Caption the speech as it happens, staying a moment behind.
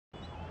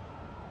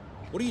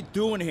What are you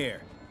doing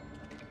here?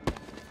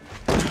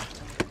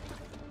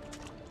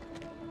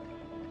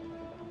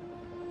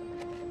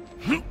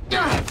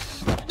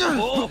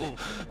 Whoa!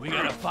 We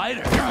got a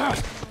fighter!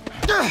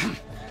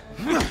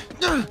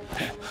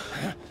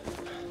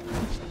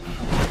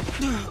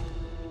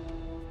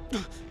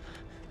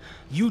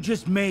 You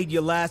just made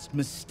your last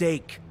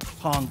mistake,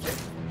 punk.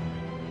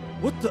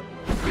 What the...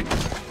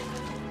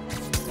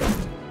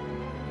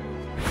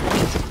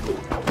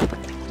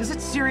 Does it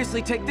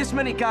seriously take this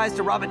many guys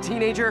to rob a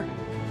teenager?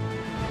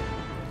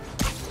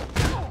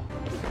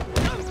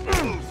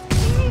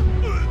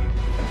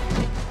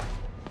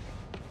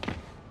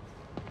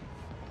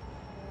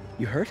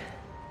 You hurt?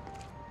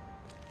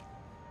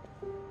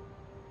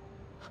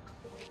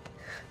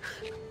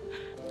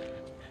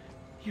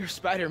 You're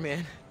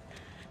Spider-Man.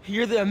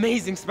 You're the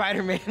amazing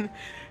Spider-Man.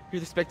 You're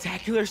the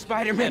spectacular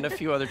Spider-Man. And a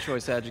few other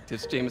choice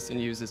adjectives Jameson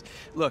uses.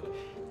 Look,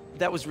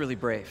 that was really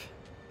brave.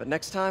 But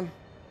next time,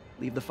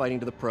 leave the fighting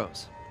to the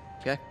pros,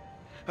 okay?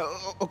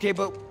 Okay,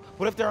 but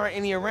what if there aren't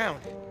any around?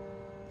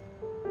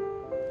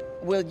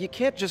 Well, you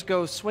can't just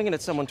go swinging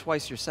at someone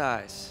twice your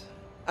size.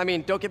 I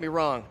mean, don't get me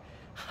wrong.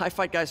 I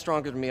fight guys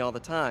stronger than me all the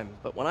time,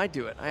 but when I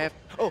do it, I have...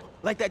 Oh,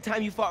 like that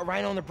time you fought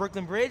Ryan on the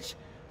Brooklyn Bridge?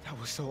 That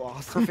was so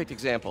awesome. Perfect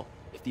example.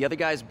 If the other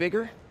guy's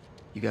bigger,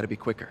 you gotta be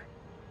quicker.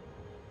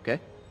 Okay?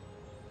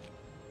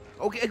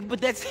 Okay, but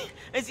that's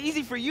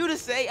easy for you to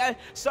say.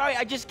 Sorry,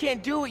 I just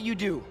can't do what you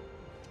do.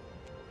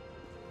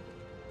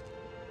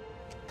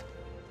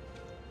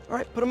 All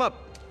right, put him up.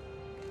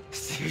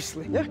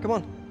 Seriously? Yeah, come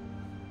on.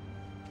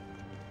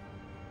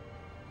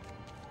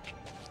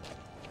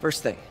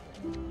 First thing,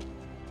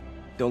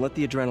 don't let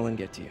the adrenaline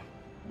get to you.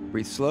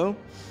 Breathe slow,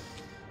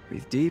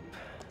 breathe deep,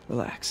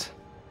 relax.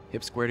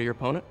 Hip square to your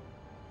opponent.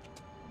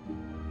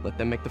 Let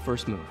them make the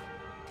first move.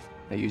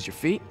 Now use your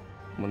feet.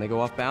 When they go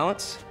off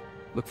balance,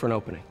 look for an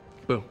opening.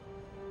 Boom.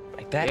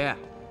 Like that?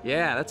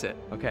 Yeah, that's it.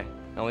 Okay.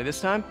 Only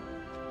this time,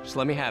 just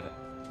let me have it.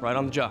 Right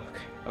on the jaw.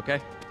 Okay?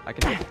 I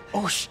can do it.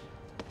 Oh,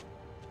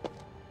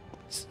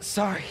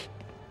 sorry.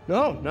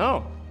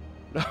 No.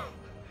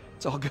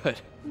 It's all good.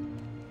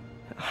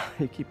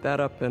 You keep that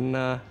up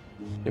and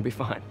you'll be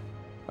fine.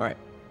 All right.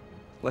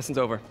 Lesson's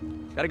over.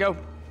 Gotta go.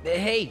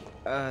 Hey,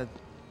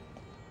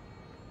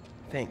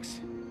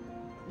 thanks.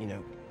 You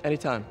know.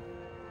 Anytime.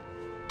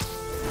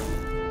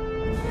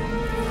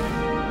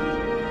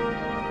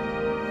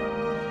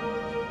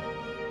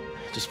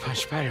 Just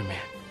punch Spider-Man.